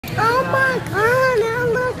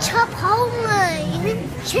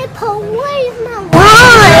Chip away my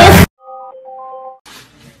life!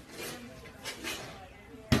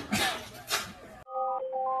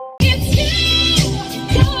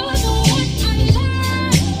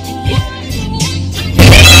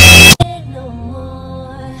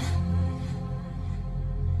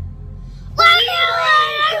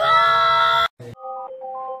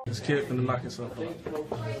 This kid finna knock himself out.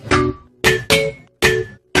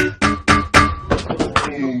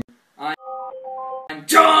 I'm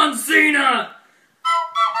John Cena!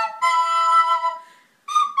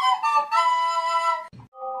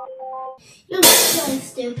 You're so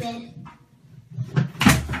stupid.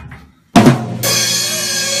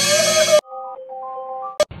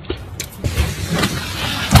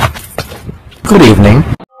 Good evening.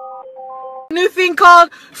 New thing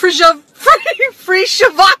called free shavakadoo. Free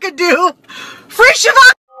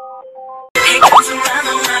shavak.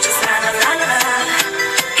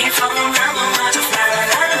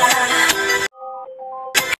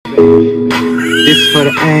 It's for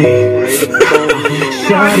the A.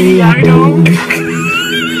 Shawty, I know.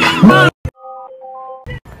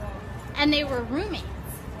 And they were roommates.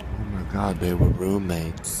 Oh my God, they were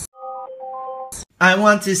roommates. I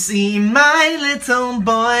want to see my little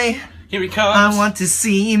boy. Here he comes. I want to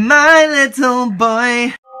see my little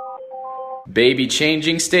boy. Baby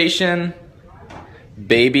changing station.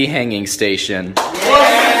 Baby hanging station.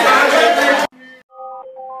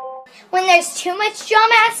 When there's too much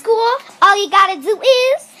drama at school, all you gotta do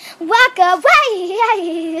is walk away.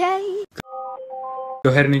 Go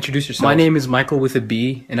ahead and introduce yourself. My name is Michael with a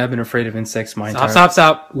B, and I've been afraid of insects my entire life. Stop,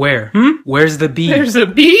 stop, stop. Where? Where's the bee? There's a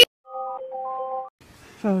bee?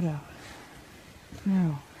 Photo.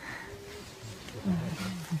 No.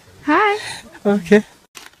 Hi. Okay.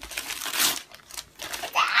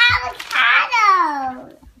 The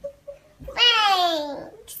avocado.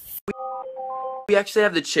 Thanks. We actually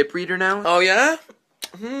have the chip reader now. Oh yeah?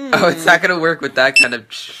 Oh, it's not gonna work with that kind of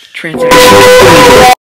Transaction.